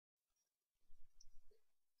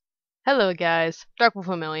Hello guys, Dark Wolf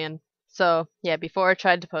a Million. So yeah, before I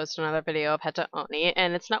tried to post another video of Hetalia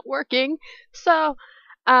and it's not working. So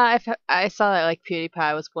I saw that like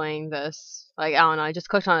PewDiePie was playing this. Like I don't know, I just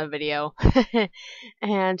clicked on a video,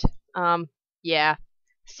 and um yeah.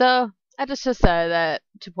 So I just decided that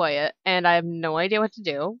to play it, and I have no idea what to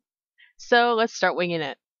do. So let's start winging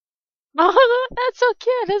it. Oh, that's so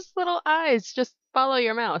cute. His little eyes just follow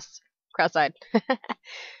your mouse. Cross-eyed. All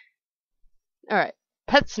right.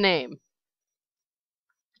 Pet's name.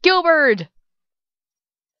 Gilbird.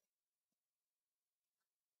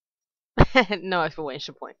 No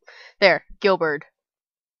exclamation point. There, Gilbird.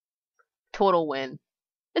 Total win.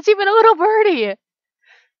 It's even a little birdie!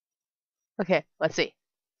 Okay, let's see.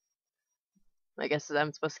 I guess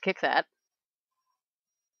I'm supposed to kick that.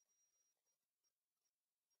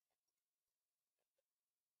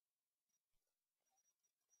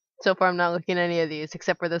 So far I'm not looking at any of these,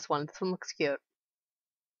 except for this one. This one looks cute.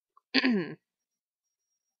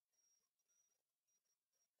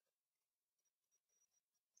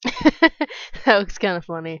 That looks kind of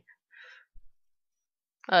funny.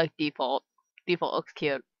 I like default. Default looks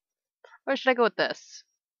cute. Or should I go with this?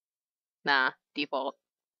 Nah, default.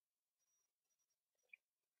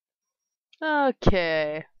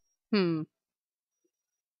 Okay.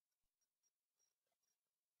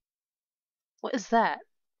 What is that?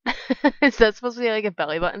 Is that supposed to be like a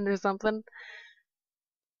belly button or something?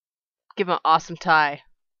 Give him an awesome tie.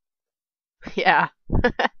 Yeah.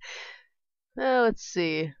 Let's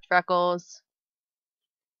see. Freckles.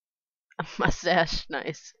 A mustache.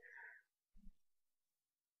 Nice.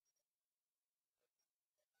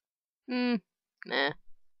 Nah.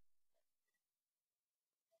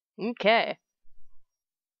 Okay.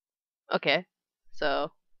 Okay.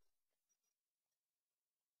 So,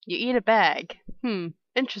 you eat a bag.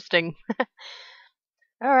 Interesting.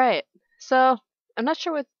 Alright. So, I'm not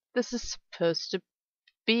sure what this is supposed to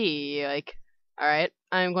be. Like, alright.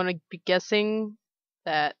 I'm gonna be guessing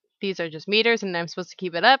that these are just meters and I'm supposed to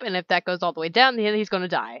keep it up, and if that goes all the way down, then he's gonna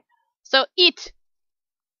die. So, eat!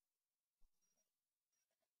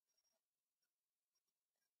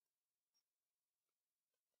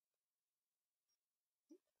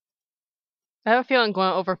 I have a feeling I'm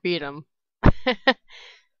gonna overfeed him.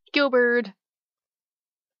 Gilbird.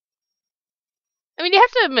 I mean, you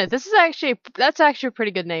have to admit, that's actually a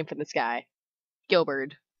pretty good name for this guy.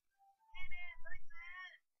 Gilbird.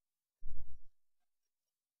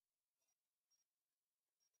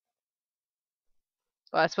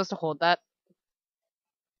 Well, I was supposed to hold that.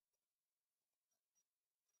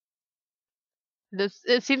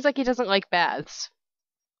 It seems like he doesn't like baths.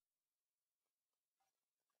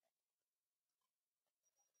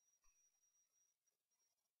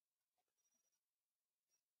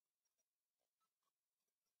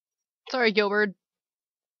 Sorry, Gilbert.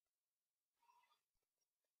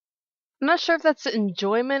 I'm not sure if that's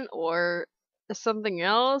enjoyment or something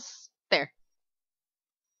else. There.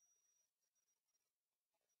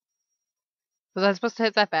 Was I supposed to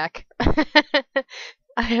hit that back?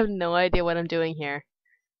 I have no idea what I'm doing here.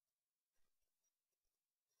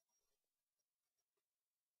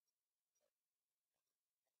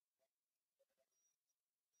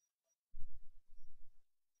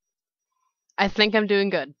 I think I'm doing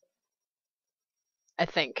good. I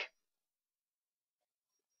think.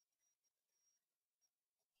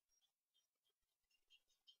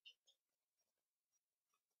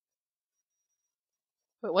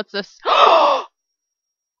 Wait, what's this? Oh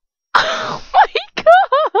my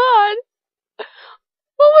god!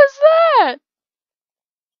 What was that?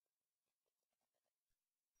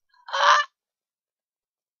 Ah,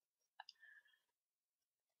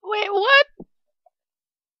 wait, what?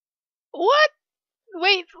 What?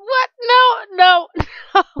 Wait, what? No, no,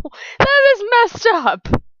 no. That is messed up.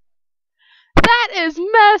 That is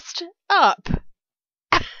messed up.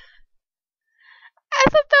 I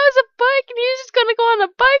thought that was a bike and he was just gonna go on a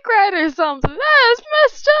bike ride or something. That is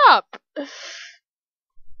messed up.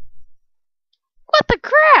 What the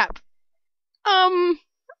crap?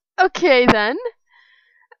 Okay then.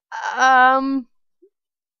 Um,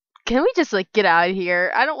 can we just like get out of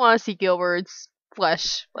here? I don't want to see Gilbert's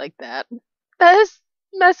flesh like that. That is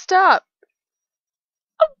messed up.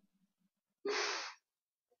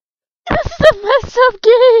 This is a messed up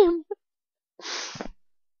game.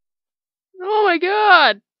 Oh my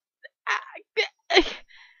god.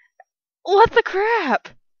 What the crap?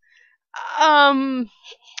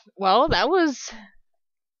 Well, that was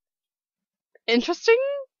interesting.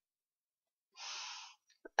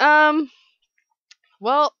 Um,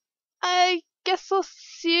 well, I guess I'll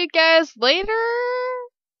see you guys later.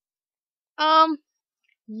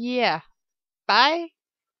 Yeah. Bye.